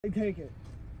Take it.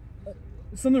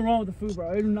 Something wrong with the food,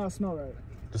 bro. It do not smell right.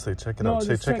 Just say check it out.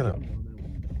 Say check it out.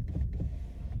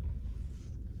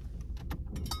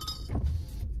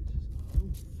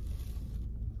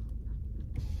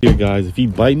 Here, guys, if he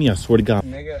bite me, I swear to God.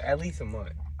 Nigga, at least a month.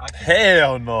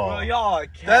 Hell no. Bro, y'all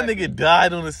that nigga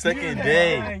died on the second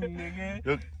day. Nigga.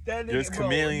 Look, That nigga, there's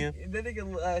chameleon. That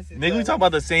nigga lasted. Nigga, we talking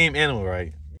about the same animal,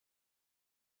 right?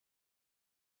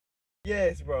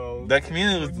 Yes, bro. That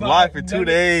chameleon was alive for 2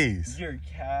 days. You're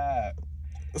cap.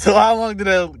 So how long did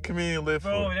that chameleon live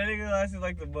Bro, for? that nigga lasted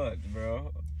like the month,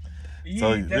 bro.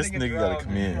 So this nigga got a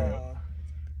chameleon.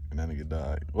 And that nigga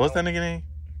died. What's that nigga name?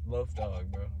 Loaf Dog,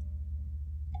 bro.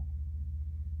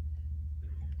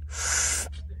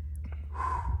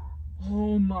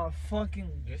 Oh my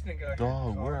fucking. This nigga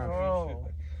dog, where are we?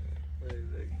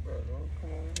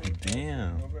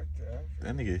 Damn.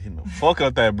 That nigga hitting the fuck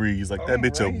out that breeze. Like that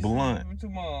bitch a blunt. To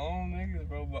my own niggas,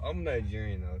 bro. But I'm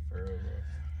Nigerian though, for real, bro.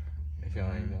 If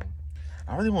y'all ain't know.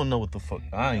 I really want to know what the fuck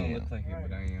I don't am. look like it,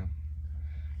 but I am.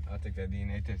 I'll take that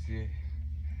DNA test, yeah.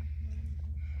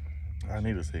 I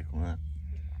need to take one.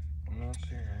 I'm not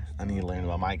sure. I need to learn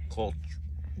about my culture.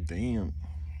 Damn.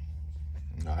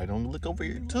 I don't look over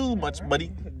here too much,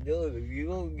 buddy. Dude, you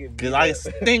gonna get Cause I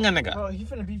sting a nigga. Bro, he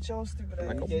finna beat your stupid ass.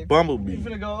 Like a bumblebee. He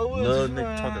finna go. Little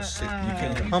nigga talking shit. You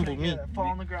can't humble me. Fall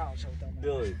on the ground.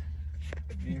 Dude.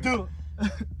 Dude.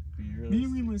 Be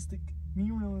realistic.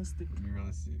 Be realistic. Be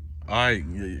realistic. Alright,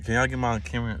 can y'all get my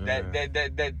camera? That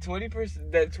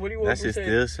 20%, that 21%. That shit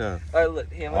still shot. Alright,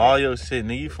 look, here, all your shit,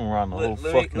 nigga, you from around the whole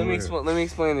fucking world. Let me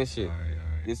explain this shit. All right.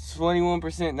 It's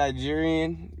 21%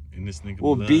 Nigerian. And this nigga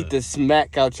will beat the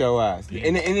smack out your ass. Yeah.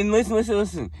 And then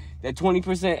listen. That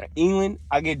 20% England,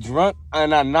 I get drunk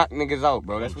and I knock niggas out,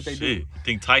 bro. That's what they do.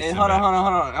 Think Tyson. And hold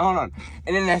on.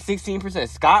 And then that 16%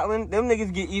 Scotland, them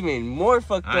niggas get even more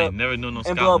fucked up. I ain't never known no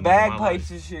and Scotland. blow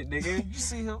bagpipes and shit, nigga. You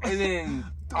see him? And then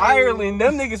Ireland,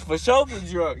 them niggas for sure get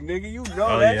drunk, nigga. You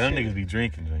know that. Them shit. niggas be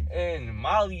drinking. And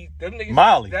Mali, them niggas.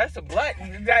 Mali. That's a black.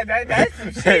 That's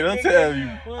some shit. Hey, don't tell you.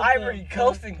 Ivory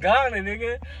Coast and Ghana,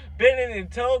 nigga. Benin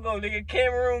and Togo, nigga.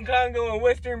 Cameroon, Congo, and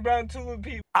Western Brown Tulu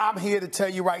people. I'm here to tell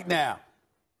you right now,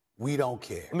 we don't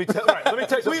care. Let me tell you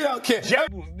something. We don't care.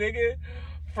 Nigga.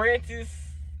 Francis,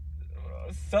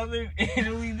 Southern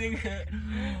Italy, nigga.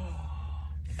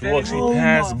 Dog, she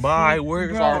passed by.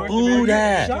 Where's our food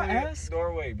at? Should I ask?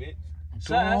 Norway, bitch.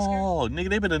 Dog, nigga,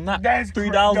 they better knock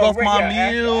 $3 off my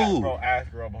meal.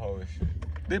 Ask her up a whole shit.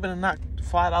 They better knock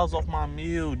 $5 off my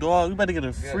meal, dog. We better get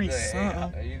a free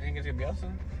something. You think it's gonna be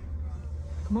awesome?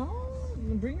 Come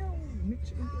on, bring your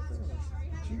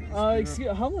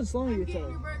excuse. How much longer you take?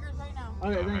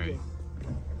 Okay, thank you.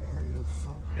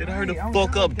 It hurt the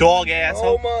fuck up, dog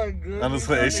asshole. Oh my goodness. I'm just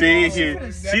playing. She ain't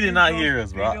here. She did not hear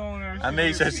us, bro. I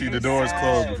made sure the doors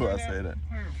closed before I said that.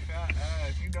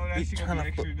 He trying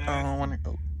to put on.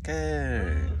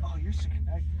 Okay. Oh, you're so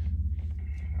connected.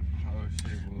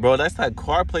 Bro, that's that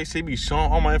car place. They be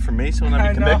showing all my information when I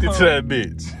be connected to that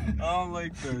bitch. I don't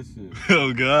like that shit.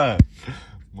 Oh god.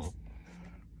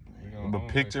 The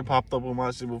picture popped up on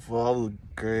my shit before. I was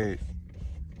great.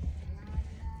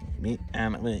 Me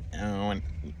and okay.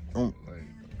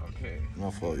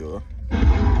 My fault, y'all. What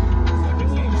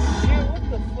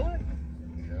the fuck?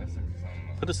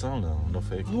 Put the song down. No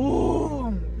fake.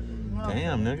 Ooh.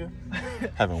 Damn, nigga.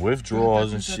 Having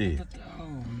withdrawals and shit. Oh,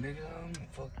 nigga,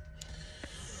 fuck.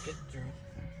 Get drunk.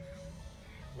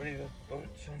 Ready to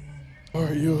bunch on.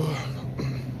 Alright, y'all.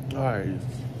 Alright.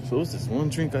 So it's this one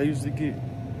drink I used to get.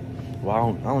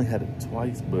 Well, I only had it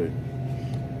twice, but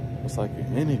it's like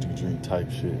an energy drink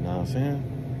type shit, you know what I'm saying?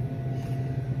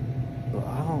 But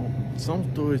some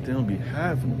stores they don't be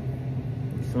having them.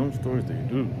 Some stores they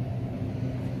do.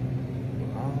 But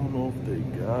I don't know if they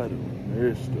got it in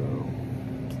this though.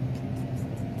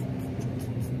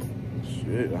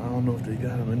 Shit, I don't know if they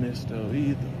got them in this though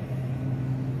either.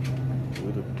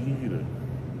 With a heater.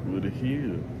 With a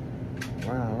heater.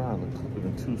 Round the couple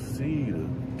of 2-seater.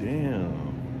 Damn.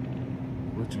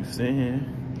 What you saying?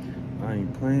 I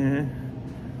ain't playing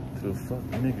to the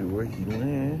fucking nigga where he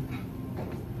land.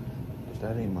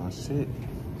 That ain't my shit.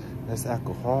 That's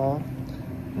alcohol.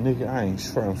 Nigga, I ain't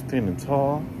sure I'm standing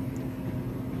tall.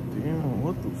 Damn,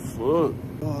 what the fuck?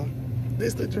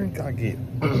 This the drink I get.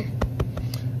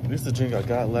 This the drink I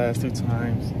got last 2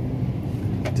 times.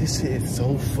 This shit is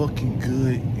so fucking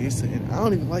good. And I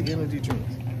don't even like energy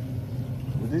drinks.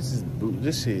 But this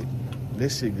shit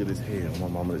good as hell. My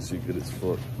mama, this shit good as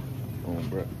fuck.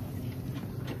 Bro.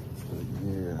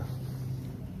 Yeah.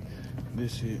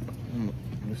 This shit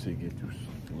get you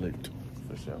licked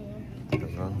for sure.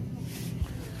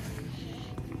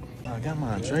 I got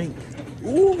my drink.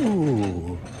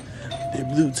 Ooh, the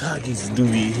blue Takis do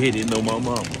be hitting on my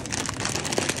mama.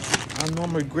 I know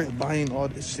I'm regret buying all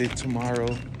this shit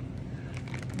tomorrow,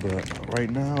 but right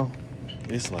now,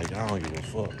 it's like I don't give a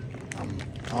fuck.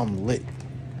 I'm lit,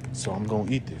 so I'm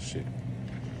gonna eat this shit.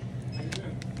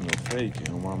 No faking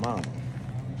on my mama.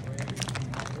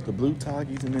 The blue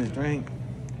Takis in this drink.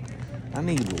 I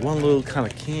need one little kind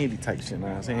of candy type shit, you know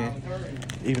what I'm saying?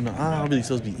 Even though I'm really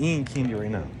supposed to be eating candy right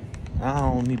now. I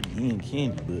don't need to be eating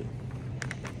candy, but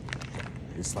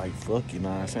it's like fuck, you know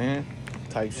what I'm saying?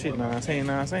 Type shit, you know what I'm saying? You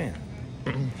know what I'm saying?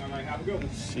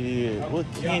 Shit, what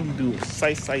candy do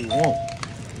Sight want?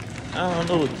 I don't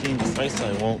know what candy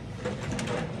Sight want.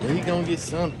 But he gonna get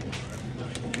something.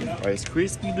 Rice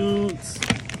Krispie dudes?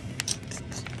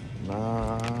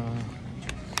 Nah.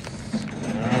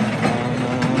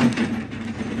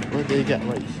 What they got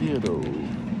right here though?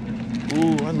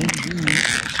 Ooh, I need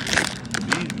these.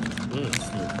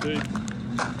 Okay.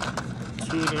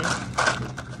 Two of them.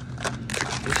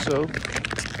 For sure.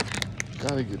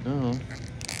 Gotta get down.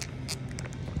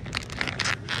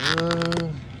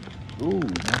 Ooh,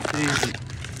 my favorite.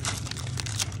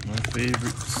 My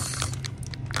favorites.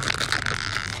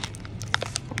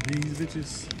 These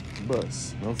bitches.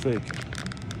 Bus. No faking.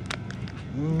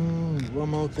 One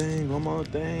more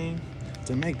thing.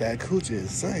 To make that coochie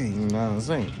sing, you know what I'm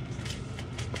saying?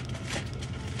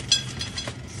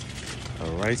 A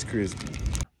Rice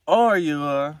Krispie. Or you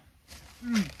are.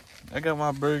 I got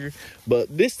my burger.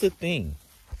 But this the thing.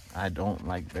 I don't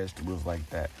like vegetables like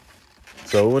that.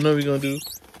 So what are we gonna do?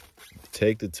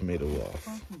 Take the tomato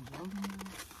off.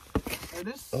 Hey,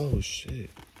 this, Oh shit.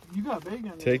 you got bacon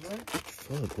in Take there, right?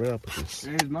 fuck, where I put this?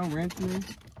 There's my ranch in there.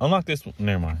 Unlock this one.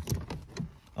 Never mind.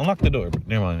 Unlock the door.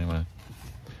 Never mind.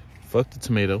 Fuck the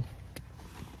tomato.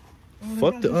 Oh,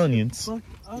 Fuck the onions. Fuck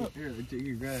up. Here, take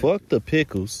your grab. Fuck the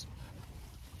pickles.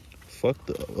 Fuck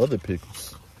the other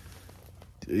pickles.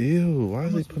 Ew, why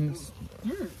is they putting this?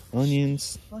 Here,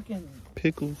 Onions, fucking,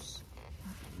 pickles,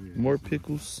 more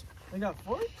pickles. they got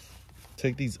forks?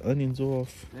 Take these onions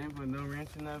off. They ain't put no ranch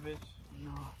in that bitch.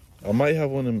 No. I might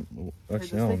have one of them.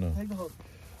 Actually, I don't know. Take the whole.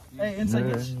 Hey, inside,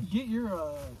 Yeah. get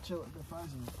your chili, the fries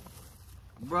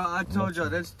in. Bro, I told y'all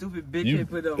that stupid bitch You- ain't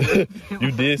put no ranch.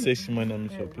 You did say she might not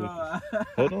miss Hey, your pickles. bro.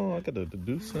 Hold on, I gotta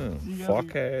do something. You Fuck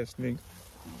gotta- ass nigga.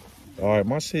 Alright,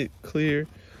 my shit clear.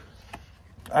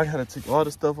 I gotta take all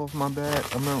the stuff off my bag.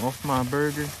 Off my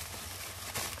burger.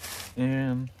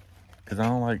 And cause I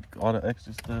don't like all the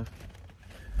extra stuff.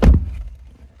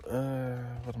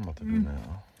 What I'm about to do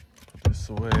now? Put this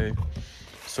away.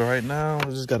 So right now I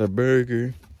just got a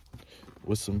burger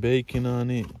with some bacon on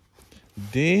it.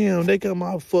 Damn, they got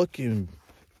my fucking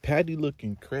patty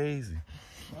looking crazy.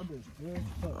 That bitch good.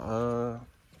 Fuck.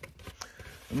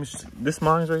 Let me see. This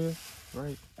mine's right here,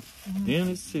 right? Damn,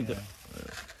 this shit got.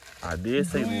 I did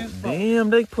say, Gooey as fuck. damn,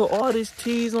 they put all this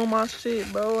cheese on my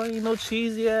shit, bro. I ain't no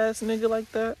cheesy ass nigga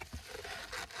like that.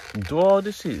 Do all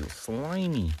this shit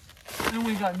slimy. And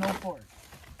we got no fork.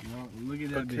 No, look at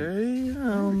that bitch.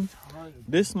 Okay,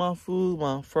 this my food,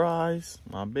 my fries,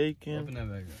 my bacon. Open that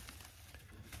back up.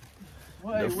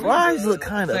 Well, hey, The where's fries the- look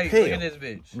kind of Say, pale. look at this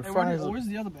bitch. The Hey, fries look. where's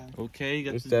the other bag? Okay, you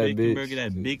got What's this that bacon bitch? burger,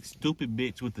 that big stupid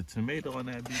bitch with the tomato on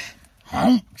that bitch.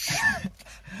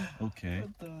 Okay,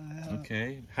 What the hell?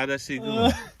 okay. How that shit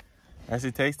going? That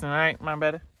shit tasting right, my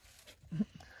brother?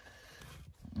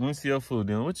 Let me see your food,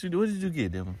 Dylan. What did you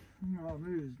get, Dylan? No,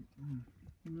 maybe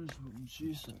it's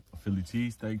cheese. Philly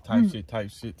cheesesteak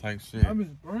type shit. I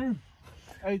mean, burn.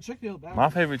 Hey, check the other bag. My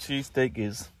favorite cheesesteak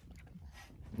is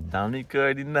Dominic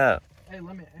already know. Hey, hand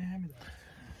me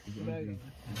that. The bag.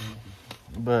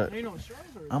 But Ain't no straws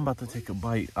or I'm about to take a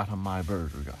bite out of my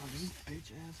burger, Oh, guys. this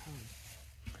bitch ass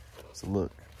hoe. So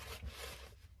look.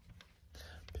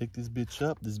 Pick this bitch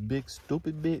up, this big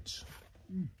stupid bitch.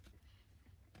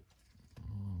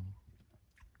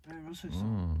 Hey, let's say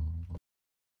something.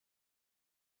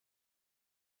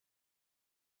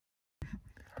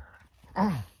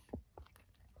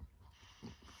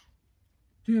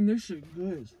 Damn, this shit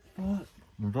good as fuck.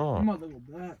 I'm Dog. about to go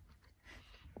back.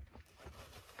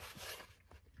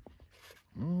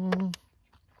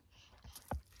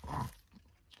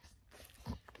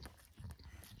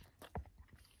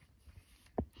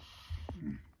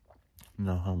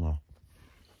 No homo.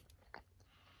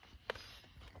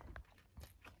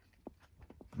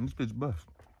 This bitch bust.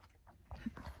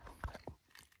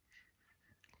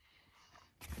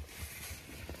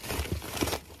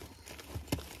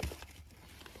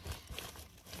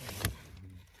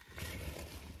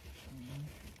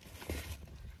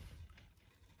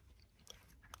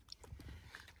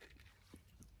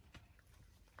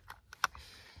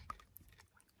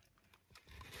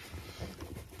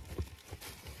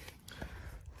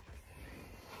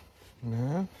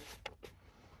 Nah.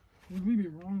 We be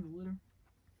wrong the litter.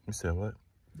 You said what?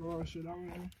 Throw shit out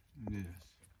here. Yes.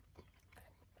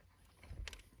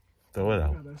 Throw it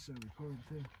out. Got that shit recorded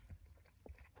too.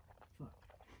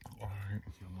 Alright.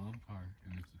 It's your mom's car,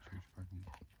 and it's a church parking.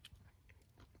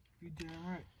 You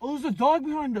damn right. Oh, there's a dog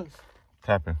behind us.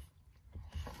 Tapping.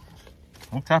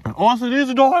 I'm tapping. Oh, so there's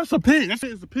a dog. It's a pit. That's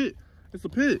it. It's a pit. It's a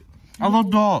pit. I love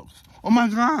dogs. Oh my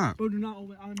god. Bro, do not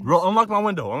open. Bro, unlock my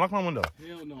window. Unlock my window.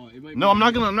 Hell no. It might No, I'm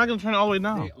not gonna turn it all the way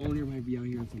down. The owner might be out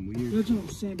here on some weird. That's what I'm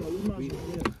saying, bro. We might as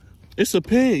well get it. It's a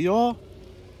pit, y'all.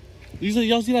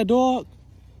 Y'all see that dog?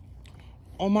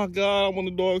 Oh my god, I want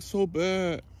the dog so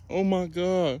bad. Oh my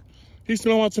god. He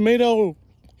smelled my tomato.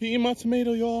 He eating my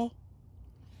tomato, y'all.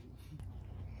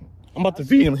 I'm about to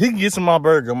feed him. He can get some of my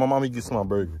burger. My mommy gets some of my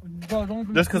burger. Bro,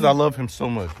 don't Just because I love him so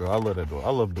much, bro. I love that dog. I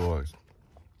love dogs.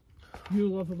 You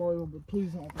love him all you want, but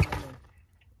please don't open that door.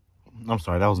 I'm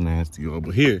sorry, that was nasty, y'all.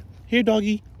 But here,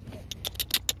 doggy.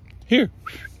 Here.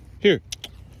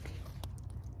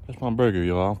 That's my burger,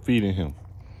 y'all. I'm feeding him.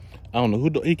 I don't know who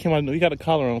he came out. He got a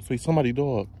collar on, so he's somebody's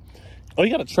dog. Oh, he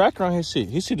got a tracker on his shit.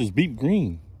 His shit is beet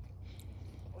green.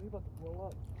 Oh, he about to blow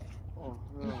up.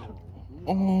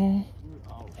 Oh, no.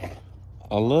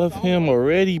 I love him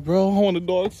already, bro. I want a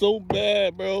dog so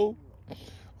bad, bro. I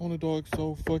want a dog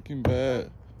so fucking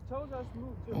bad. Tell us to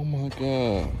move too. Oh my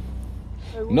god.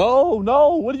 Hey, No,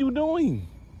 what are you doing?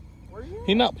 Where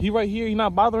you at? He right here. He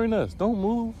not bothering us. Don't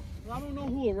move. I don't know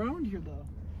who around here though.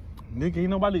 Nigga, ain't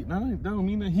nobody. No, that don't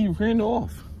mean that he ran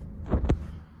off.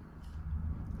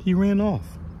 He ran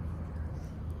off.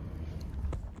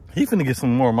 He finna get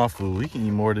some more of my food. He can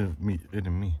eat more than me.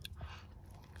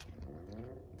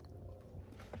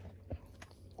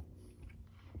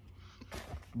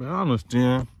 But I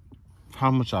understand how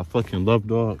much I fucking love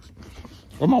dogs.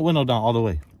 Roll my window down all the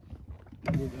way.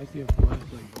 I see a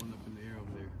flashlight going up in the air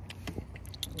over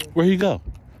there. Where'd he go?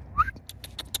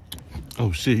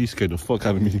 Oh shit, he scared the fuck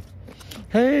out of me.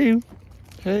 Hey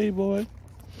boy.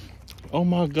 Oh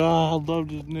my god, I love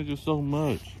this nigga so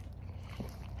much.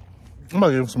 I'm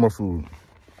gonna give him some more food.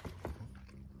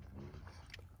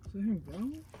 Is that him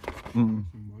down? Mm-mm.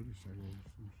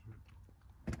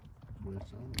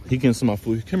 He getting some of my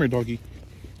food. Come here, doggy.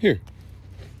 Here.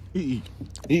 Eat.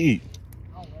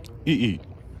 Eat.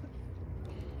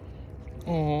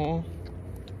 Aww.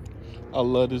 I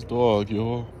love this dog,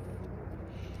 y'all.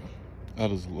 I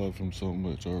just love him so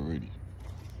much already.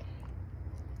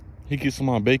 He gets some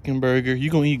of my bacon burger. You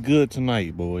gonna eat good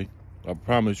tonight, boy. I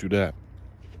promise you that.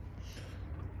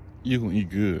 You gonna eat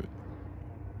good.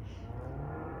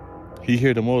 He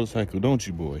hear the motorcycle, don't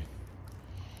you, boy?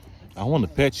 I want to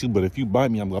pet you, but if you bite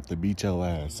me, I'm gonna have to beat your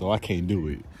ass. So I can't do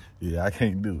it. Yeah, I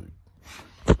can't do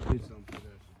it.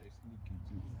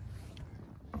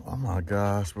 Oh my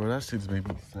gosh, bro, that shit's make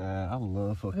me sad. I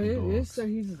love fucking dogs. It said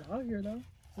he's just out here though.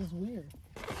 This is weird.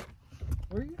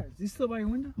 Where are you guys? Is he still by your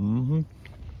window? Mm-hmm.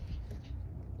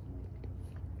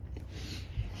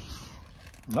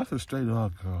 That's a straight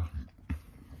dog, girl.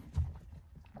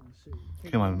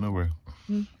 Came out of nowhere.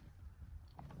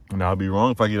 Now I'd be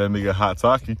wrong if I get that nigga hot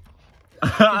Taki.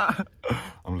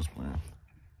 I'm just playing.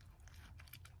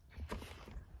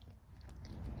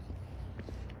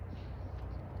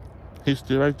 He's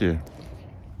still right there.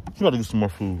 You gotta get some more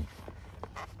food.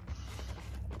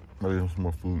 Gotta get him some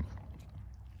more food.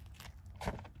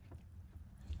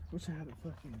 Wish I had a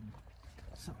fucking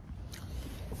something.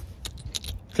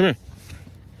 Come here.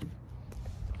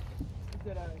 He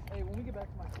said, hey, when we get back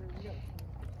to my crib, we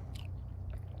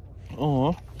gotta.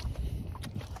 Aw.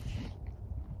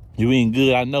 You eating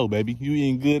good, I know, baby. You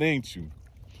eating good, ain't you?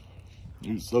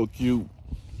 You so cute.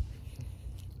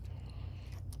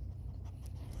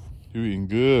 You eating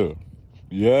good.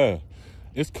 Yeah.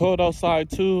 It's cold outside,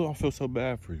 too. I feel so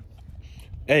bad for you.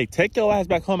 Hey, take your ass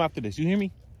back home after this. You hear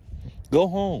me? Go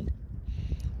home.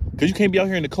 Because you can't be out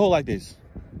here in the cold like this.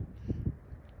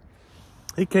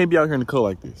 He can't be out here in the cold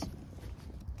like this.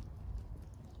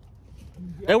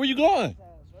 Hey, where you going?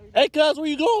 Hey, cuz, where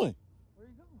you going? Where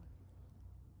you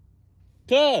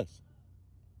going? Cuz.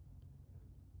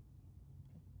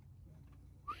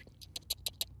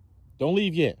 Don't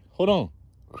leave yet. Hold on.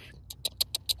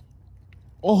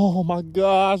 Oh my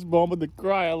gosh, bro. I'm about to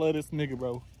cry. I love this nigga,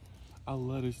 bro. I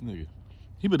love this nigga.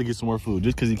 He better get some more food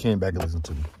just because he came back and listened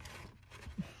to me.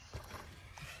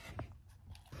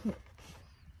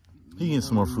 He getting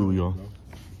some more food, y'all.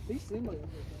 They seem like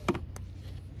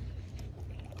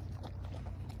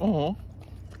Oh.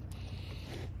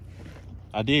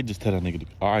 I did just tell that nigga to.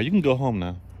 All right, you can go home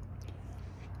now.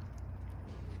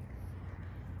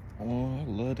 Oh, I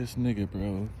love this nigga,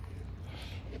 bro.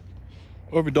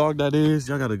 Whatever dog that is,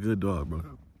 y'all got a good dog, bro.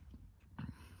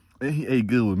 And he ate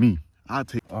good with me. I'll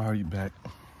take. All right, back.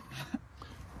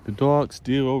 The dog's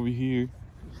still over here.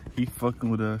 He fucking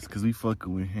with us because we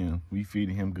fucking with him. We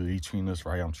feeding him good. He treating us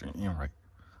right. I'm treating him right.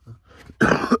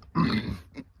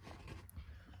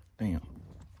 Damn.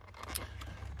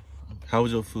 How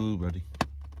was your food, buddy?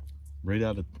 Rate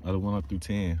out of 1 up through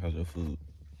 10. How's your food?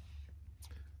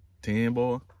 10,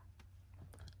 boy.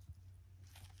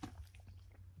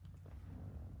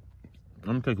 I'm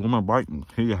gonna take one more bite and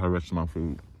he got the rest of my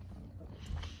food.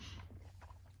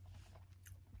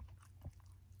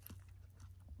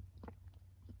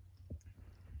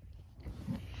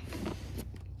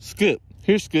 Skip.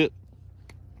 Here's Skip.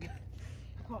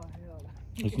 Oh, hell.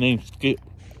 His name's Skip.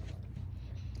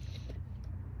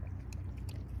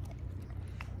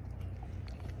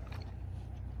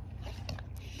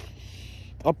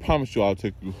 I promise you I'll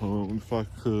take you home if I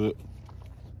could.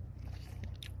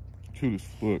 Cute as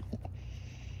fuck.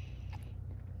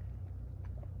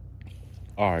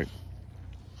 Alright.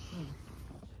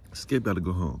 Skip gotta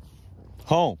go home.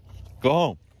 Home. Go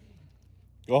home.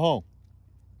 Go home.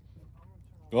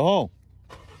 Go home.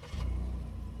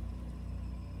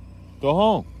 Go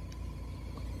home.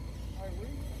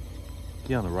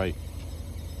 Get on the right.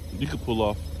 You can pull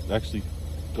off. Actually,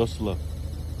 go slow.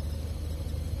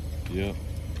 Yep.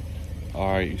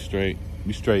 Alright, you straight.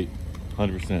 Be straight.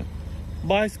 100%.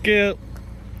 Bye, Skip.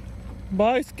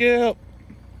 Bye, Skip.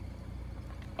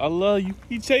 I love you.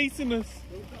 He chasing us.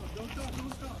 Don't stop.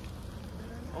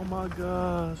 Oh my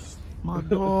gosh. My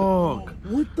dog.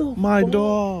 What the My fuck?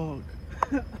 dog.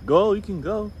 Go, you can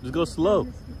go. Just go slow.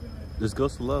 Just go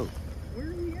slow. Where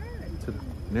are we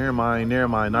at? Never mind.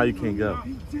 Now you can't go.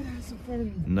 He did ass in front of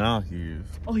me. Now he is.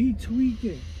 Oh, he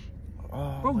tweaking.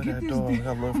 Oh, Bro, look get at that this dog.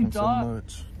 I love him so dog.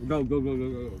 much. Go.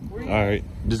 Alright.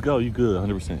 Just go. You good.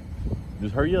 100%.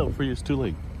 Just hurry up before it's too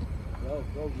late. Go.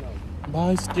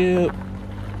 Bye, Skip.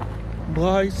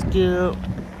 Bye, Skip.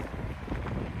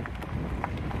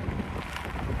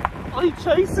 Oh, he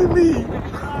chasing me.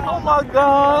 Oh my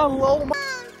God. Oh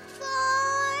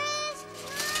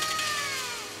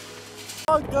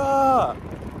my God.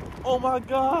 Oh my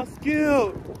God.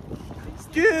 Skip.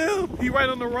 He right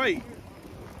on the right.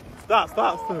 Stop.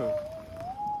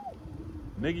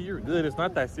 Nigga, you're good. It's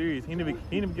not that serious. He didn't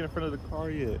even get in front of the car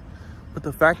yet. But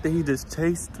the fact that he just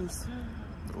chased us.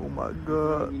 Oh my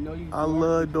God. I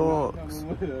love dogs.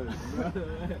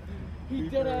 He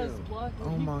did ass block.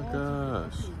 Oh my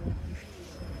gosh.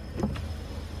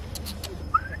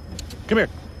 Come here.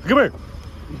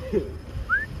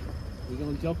 We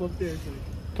gonna jump up there.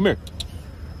 Come here.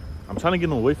 I'm trying to get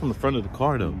him away from the front of the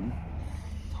car though.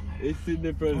 It's sitting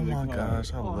in front Oh of the car. my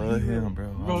gosh, I love him, bro.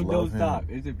 I Bro, love don't him. stop.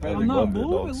 It's in front I of the car. love that dog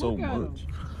moving, so look at him. much.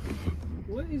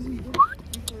 What is he doing?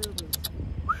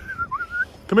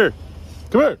 Come here.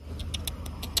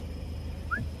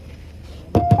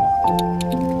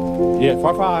 Yeah,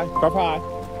 far five.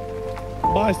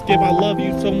 Bye, Skip. I love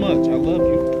you so much. I love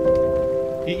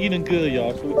you. He eating good,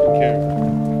 y'all, so we take care.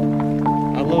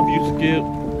 I love you, Skip.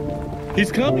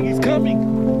 He's coming.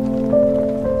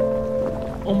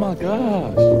 Oh my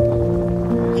gosh.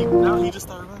 Now he just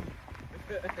started running.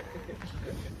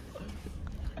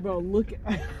 Bro, look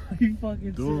at you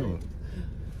fucking Dog. sick.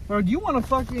 Bro, do you want to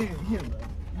fucking here, bro?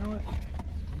 You know what?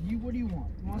 What do you want?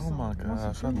 You want Oh some, my you want some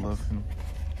gosh, I food? love him.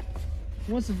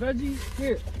 You want some veggies?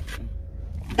 Here.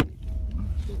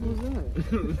 What was that?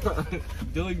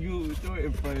 Don't throw it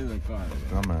in front of the car.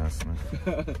 Dumbass, man.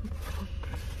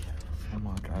 Oh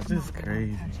my gosh, this is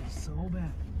crazy. That's so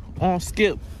bad. Oh,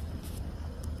 Skip.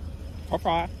 Far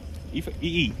five.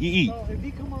 Eat. Bro, if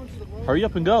he come onto the road, Hurry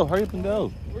up and go.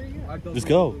 where you at? Just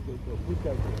go.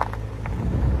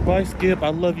 Bye, Skip. I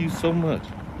love you so much.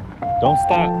 Don't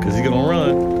stop, because he's going to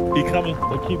run. He coming.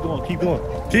 But keep going. Skip, I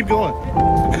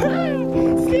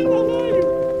love you.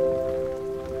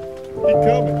 He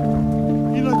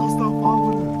coming. You're not going to stop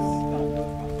following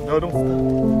us. No, don't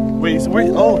stop. Wait, so where?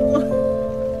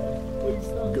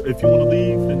 If you want to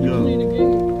leave, then go.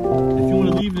 If you want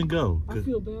to leave, then go. I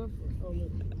feel bad for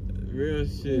Real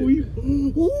shit.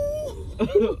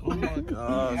 Oh my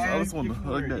gosh. I just want to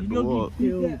hug that dog.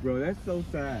 Killed, bro. That's so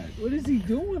sad. What is he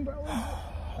doing, bro?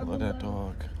 I love that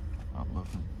dog. I love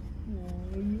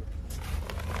him.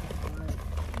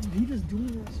 He just doing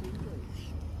that shit.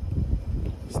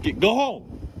 Skip, go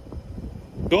home.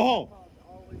 Hold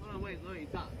on, wait,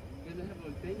 stop. Does it have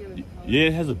a thing in it? Yeah,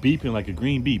 it has a beeping, like a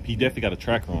green beep. He definitely got a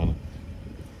tracker on him.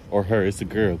 Or her. It's a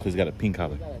girl because it's got a pink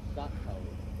collar. Got a stock color.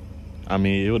 I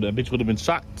mean, that bitch would have been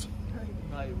shocked.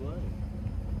 Probably was.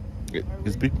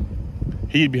 It's beeping.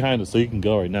 He behind us, so he can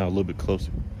go right now a little bit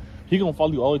closer. He gonna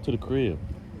follow you all the way to the crib.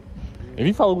 If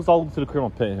he follows us all the way to the crib,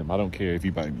 I'm petting him. I don't care if he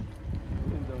bite me.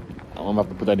 I'm about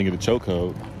to put that nigga in the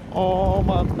chokehold. Oh,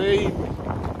 my baby.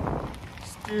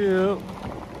 Still.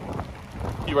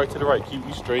 Keep right to the right. Keep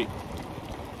you straight.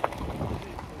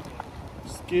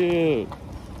 Skip.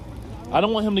 I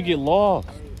don't want him to get lost.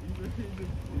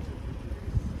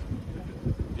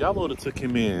 Y'all would have took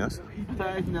him in.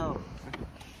 I know.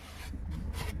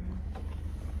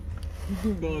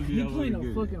 He's playing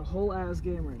a fucking whole ass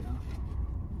game right now.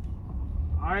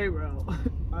 Alright, bro.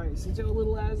 Alright, sit your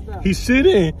little ass down. He's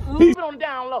sitting. Keep it on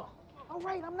down low. All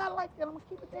right, I'm not like that. I'm gonna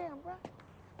keep it down, bro.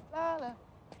 La, la.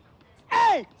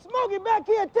 Hey, Smokey back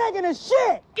here taking a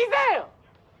shit. Get down.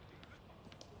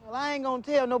 Well, I ain't gonna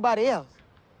tell nobody else.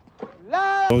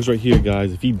 La. Dog's right here,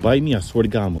 guys. If he bite me, I swear to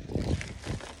God,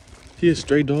 he a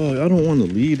stray dog. I don't want to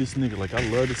leave this nigga. Like, I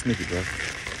love this nigga, bro.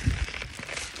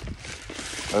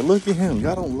 Like, look at him.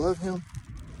 Y'all don't love him?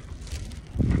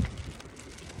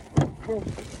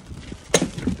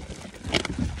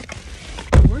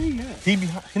 Where he at? He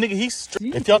behind. Nigga, he's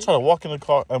straight. If y'all try to walk in the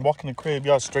car and walk in the crib,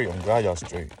 y'all straight. I'm glad y'all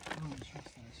straight.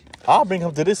 I'll bring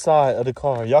him to this side of the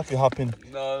car. Y'all can hop in.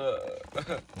 No.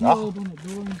 No, open the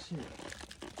door and shit.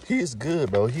 He is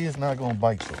good, bro. He is not gonna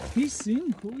bite y'all. He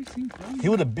seemed cool. He seemed friendly. He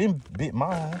would have been bit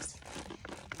my ass.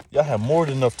 Y'all have more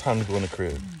than enough time to go in the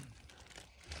crib.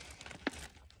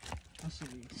 That's what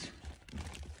he is.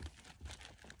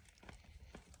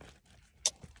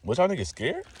 Was y'all niggas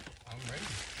scared? I'm ready.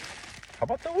 How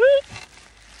about the whip?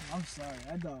 I'm sorry.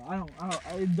 That dog. I don't.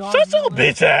 Shut your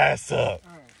bitch ass up.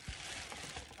 Alright.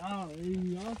 Oh,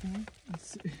 y'all can.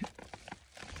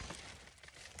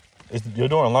 Your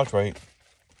door unlocked, right?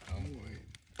 I'm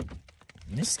waiting.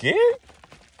 You scared?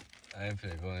 I ain't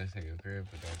finna go in this nigga crib,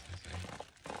 but that's the same.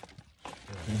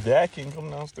 Your dad can't come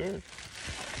downstairs.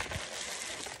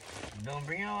 Don't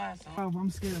bring your ass on. I'm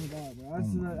scared of God, bro. That's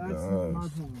gosh. my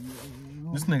problem.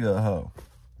 This nigga a hoe.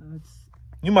 That's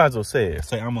You might as well say it.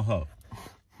 Say I'm a hoe.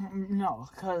 no,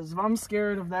 cause if I'm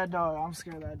scared of that dog, I'm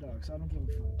scared of that dog. So I don't give a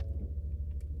fuck.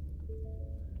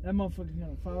 That motherfucker's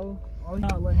gonna follow. All you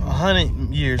not let him.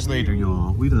 100 years later,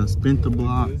 y'all, we done spent the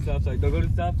block. Go to the stop sign. Don't go to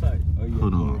the stop sign. Oh, yeah.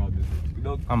 Hold go on. around this way.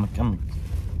 Don't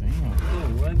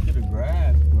Damn. go run to the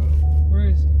grass, bro. Where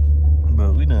is he?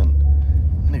 But we done.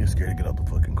 Nigga scared to get out the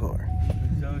fucking car.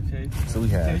 Don't chase. So we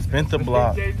had spent the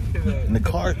block. And the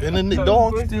car, and then the Don't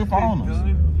dog push still it, following us.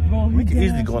 Bro, We he can dead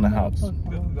easily ass go in the that house.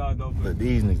 motherfucker. No, don't push But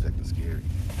these niggas acting scary.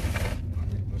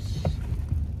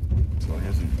 So I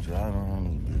guess we can drive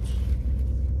on this bitch.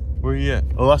 Where he at?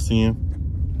 Oh, I see him.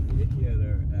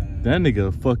 That nigga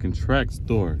a fucking track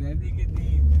store. That nigga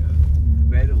need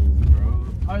medals, bro.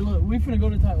 Alright, look, we finna go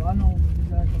to Tyler. I know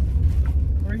exactly.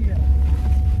 Where you at?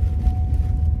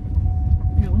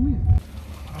 Yeah, let me.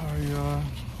 Alright, y'all.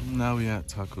 Now we at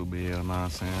Taco Bell, know what I'm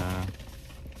saying?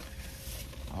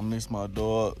 I miss my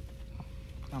dog.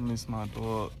 I love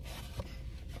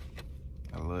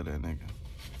that nigga.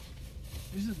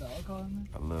 Is it the alcohol in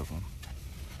I love him.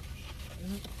 there?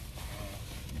 Is it?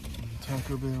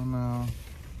 Taco Bell now.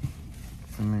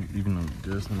 Even though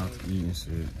just not to eat and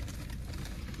shit.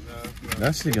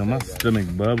 That shit got my stomach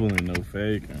bubbling, no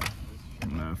faking.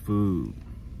 Not food.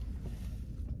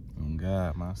 Oh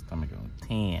God, my stomach on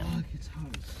 10. Fuck, it's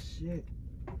hot as shit.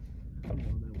 I don't know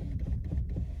that one.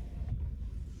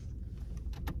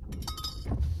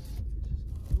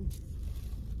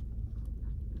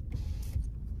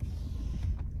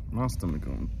 My stomach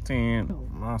on 10.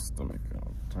 My stomach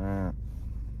on 10.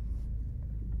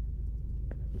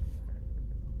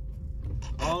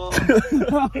 Oh,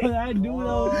 I do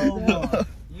know.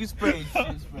 you sprayed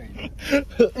shit, sprayed.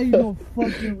 Hey, no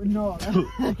fucking no.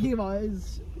 That came out.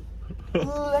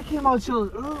 That came out chilling.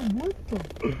 What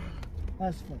the?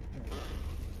 That's fucked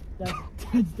up.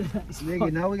 That's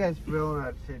Nigga, now we got spill on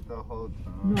that shit the whole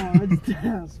time. No,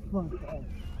 that's fucked up.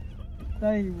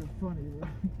 That ain't even funny, bro.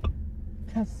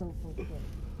 That's so fucked up.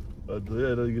 I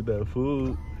don't get that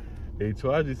food. They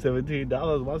charge you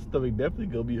 $17. My stomach definitely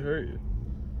gonna be hurting.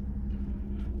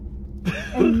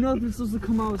 Ain't nothing supposed to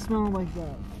come out smelling like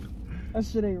that. That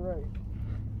shit ain't right.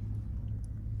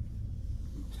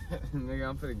 Nigga,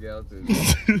 I'm finna get out there.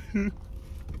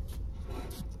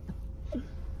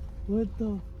 What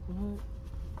the fuck?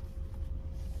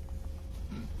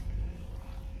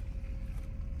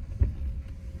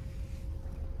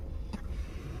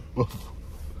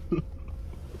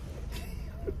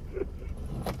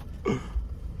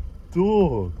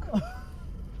 Dog.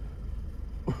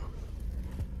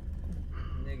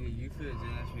 Nigga, you feel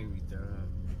just make me throw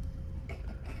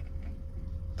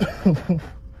up.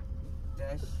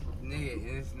 That's,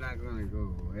 nigga, it's not gonna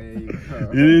go away,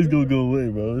 bro. It is gonna go away,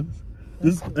 bro.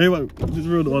 Everybody, just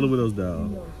roll all the windows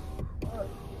down.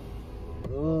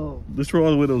 Oh. Just roll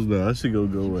all the windows down. That shit gonna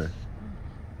go away.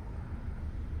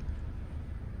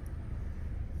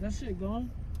 that shit gone?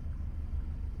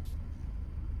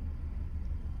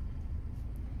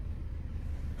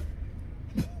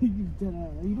 You dead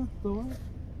ass. Are you about to throw it?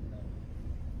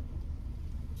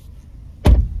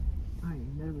 I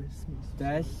ain't never smelled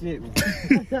That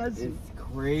shit, that shit. it's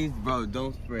crazy, bro.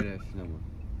 Don't spray that shit no more.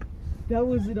 That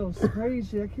wasn't no spray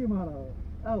shit. That came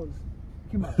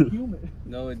out humid.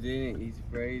 No, it didn't. He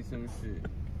sprayed some shit.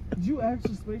 Did you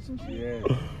actually spray some shit?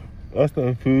 Yeah. That's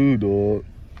not food, dog.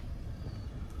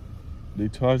 They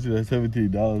charged it at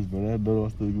 $17, but I know I'm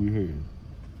still gonna be hurt.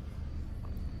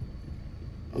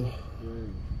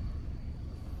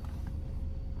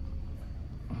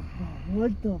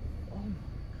 What the? Oh.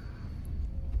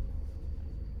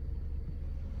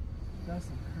 That's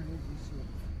some crazy shit.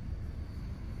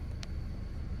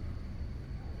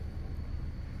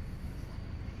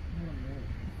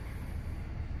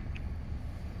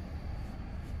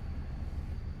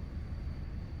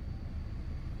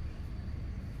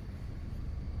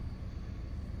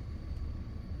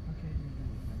 Okay,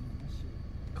 that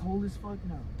shit cold as fuck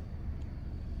now.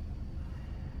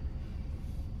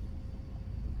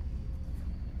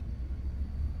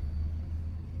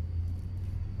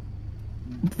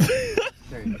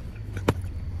 Crazy.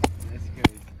 That's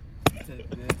crazy.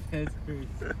 That's crazy.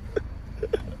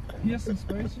 You have some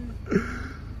spray shit?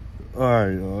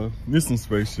 Alright, y'all. This some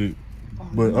space shit.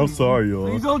 But I'm sorry, y'all.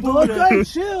 Please don't do Bro, that. hey,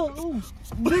 chill. Ooh.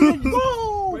 Nigga,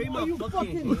 bro. Spray my Are you fucking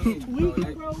fucking hand,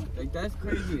 tweaking, bro? Like, that's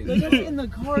crazy. They got it in the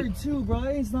car too, bro.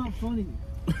 It's not funny.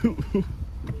 Bro,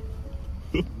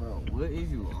 what is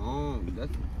you on?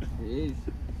 That's what it is.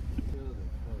 Chill the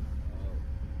fuck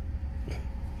out.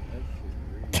 That shit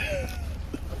real.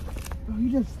 Bro, you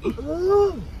just.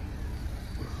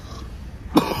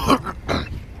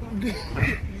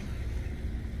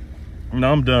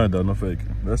 No, I'm done though. No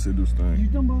faking. That shit do You sting.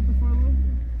 done about the furlough?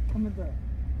 Come at that.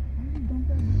 Why you dump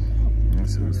that? That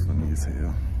shit was funny as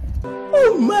hell.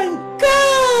 Oh my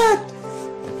God!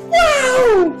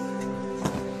 Wow!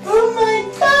 Oh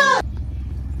my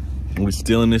God! We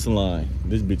still in this line.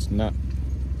 This bitch not.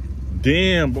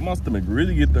 Damn, but my stomach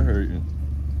really get to hurting.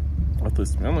 After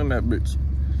smelling that bitch.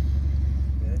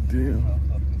 Damn.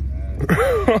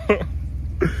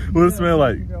 What it smell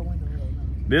like?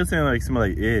 They're saying like smell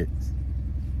like eggs.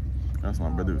 That's what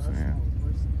my brother was saying.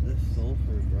 That's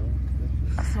sulfur,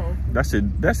 bro. That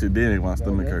shit did make my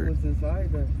stomach That's hurt. what's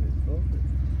inside that shit. Sulfur.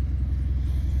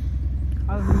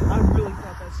 I really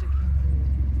thought that shit came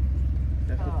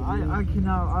from you. I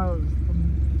cannot. I was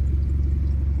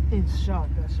in shock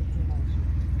that shit came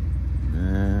out.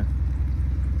 Man.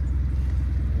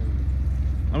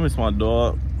 I miss my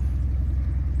dog.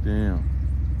 Damn.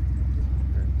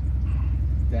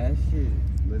 That shit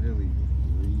literally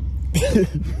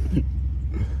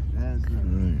That's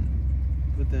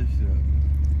put that shit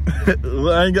up.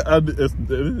 Well, I ain't got.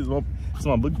 It's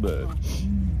my book bag.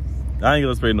 I ain't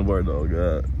gonna spray no more, dog.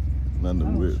 God, nothing I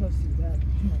don't weird. trust you that.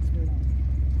 You might spit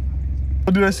on.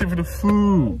 I'll do that shit for the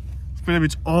food. Spray that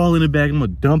bitch all in the bag. I'm gonna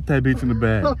dump that bitch in the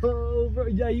bag. Oh, bro,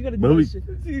 yeah, you gotta But do we- that shit.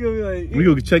 She gonna be like, We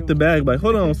go check the bag. Like,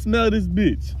 hold on, smell this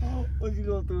bitch. what you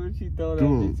gonna do when she throw that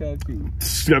Dude. bitch at you?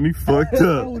 She got me fucked That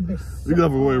up. would be We got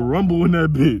a rumble in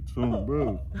that bitch, oh,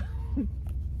 bro.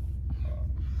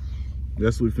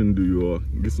 That's what we finna do, y'all.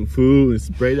 Get some food and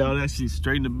spray all that shit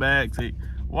straight in the bag. Say,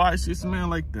 why does shit smell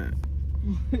like that?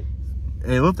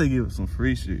 Hey, what if they give us some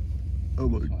free shit? Oh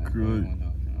my god.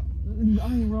 I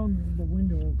ain't rolling the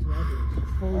window up to that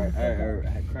bitch.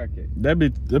 Alright, crack it. That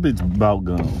bitch about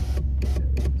gone.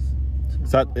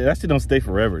 So that shit don't stay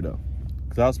forever though.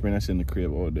 Cause I was spraying that shit in the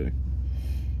crib all day.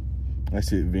 That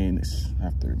shit vanished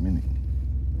after a minute.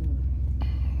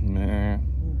 Man.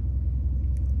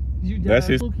 You That's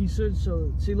dad his- look, you should,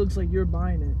 so she looks like you're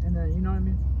buying it, and then you know what I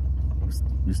mean.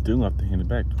 You still gonna have to hand it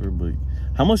back to her, but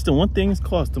how much the one things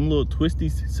cost? Them little twisty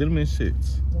cinnamon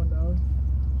shits. $1.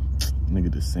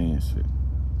 Nigga just saying shit.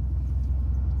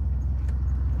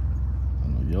 I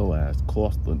know your ass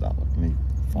cost $1, nigga.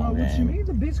 Bro, what you mean?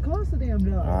 The bitch cost a damn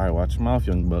dollar. Alright, watch your mouth,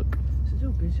 young buck. Shut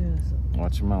your bitch ass up.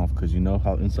 Watch your mouth, cause you know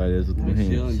how inside it is with my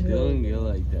hands. Dylan get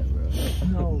like that, bro.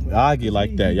 No, bro. I get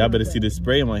like that. Y'all better see this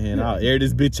spray in my hand. I'll air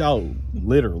this bitch out.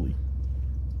 Literally.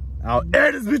 I'll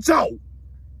air this bitch out.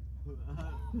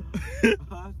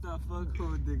 I stop fucking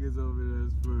with niggas over there,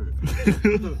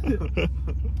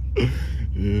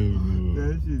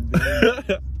 That shit,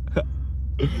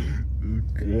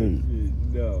 Okay.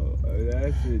 no,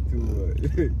 that shit too much.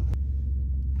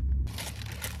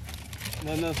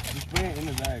 No, just bring it in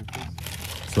the bag,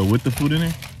 please. So with the food in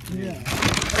there? Yeah.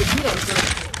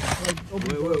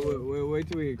 Wait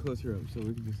till we get closer up so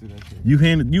we can just do that shit. You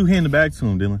hand the bag to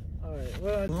him, Dylan. Alright,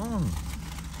 well,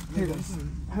 Here, guys.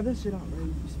 Have this shit out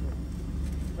ready to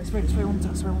spray. Like, spray one more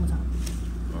time. Spray one more time.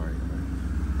 All right.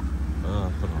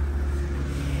 Hold on.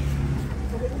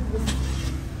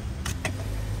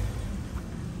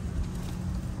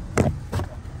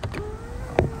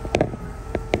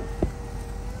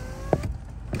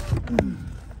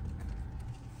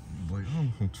 Boy,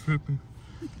 I'm tripping.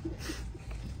 I'm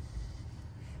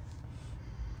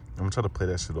gonna try to play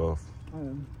that shit off.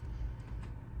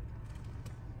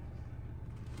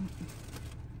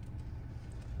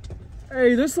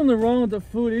 Hey, there's something wrong with the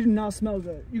food. It do not smell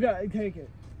good. You gotta take it.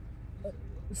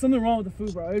 Something wrong with the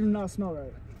food, bro. It do not smell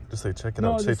right. Just say check it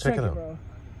No, out. Say just check it out. bro.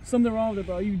 Something wrong with it,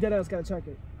 bro. You dead ass gotta check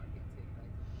it.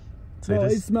 Say Bro, it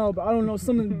this. smells, but I don't know.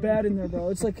 Something bad in there, bro.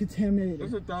 It's like contaminated.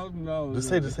 It's $1,000. Just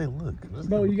say look. Just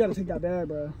Bro, say, you gotta take that bad,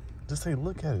 bro. just say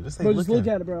look at it. Just say Bro, look just look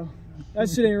at at it, bro. That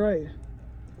shit ain't right.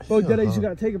 Bro, Yeah, dead ass, you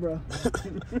gotta take it, bro.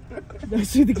 That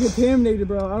shit contaminated,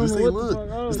 bro. I don't Just know say what look. the fuck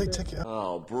wrong Just say with check it out.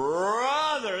 Oh,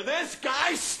 brother, this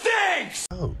guy stinks!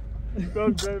 Oh.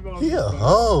 that. He a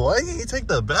hoe. Why can't he take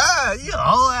the bag? He a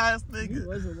hoe ass He nigga.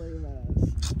 was a lame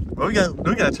ass. Bro, we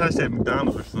gotta try that at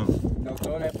McDonald's or something. No,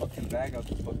 throw that fucking bag out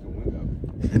the fucking window.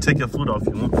 And take your food off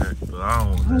if you want that. But I don't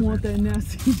want I that. don't want that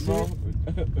nasty shit.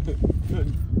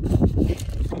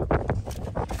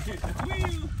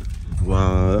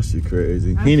 Wow, that shit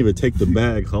crazy. He ain't even take the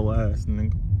bag, hoe ass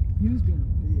nigga. He was being a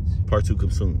bitch. Part 2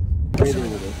 consumed. I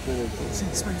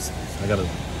gotta.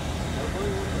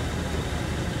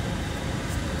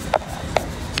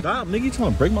 Stop, nigga. You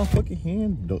trying to break my fucking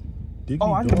hand?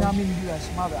 Oh, I did not mean to do that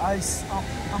shit. My bad. I'm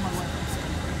my way.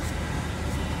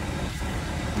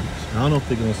 I don't know if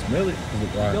they're gonna smell it.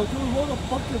 Yo, dude, roll the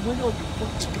fucking window.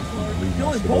 Leave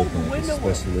my shit roll open the like a window up.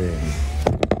 special ed.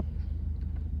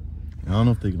 I don't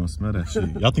know if they're gonna smell that shit.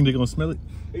 Y'all think they're gonna smell it?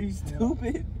 Are you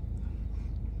stupid?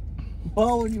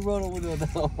 Why would you roll the window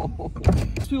down?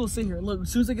 People sit here. Look, as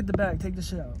soon as I get the bag, take the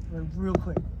shit out. Like, real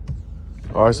quick.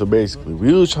 All right, so basically,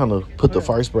 we was trying to put the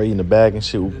fire spray in the bag and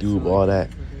shit, do all that.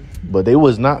 But they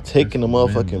was not taking the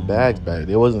motherfucking bags back.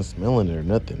 They wasn't smelling it or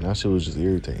nothing. That shit was just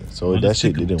irritating. So that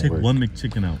shit didn't work. Take one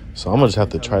McChicken out. So I'm gonna just have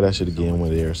to try that shit again one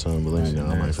day or something. But let me know.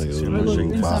 I might take a Look, little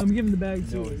inside, bop. I'm giving the bag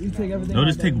to you. You take everything No, out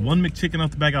just of take that. one McChicken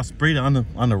out the bag. I'll spray it on the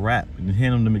wrap and then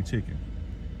hand them the McChicken.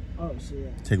 Oh, shit,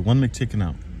 yeah. Take one McChicken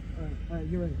out. All right,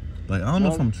 get ready. Like, I don't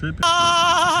know if I'm tripping.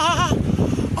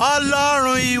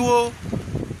 Ọlọ́run ìwọ.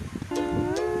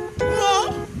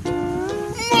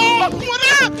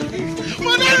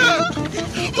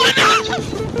 What up?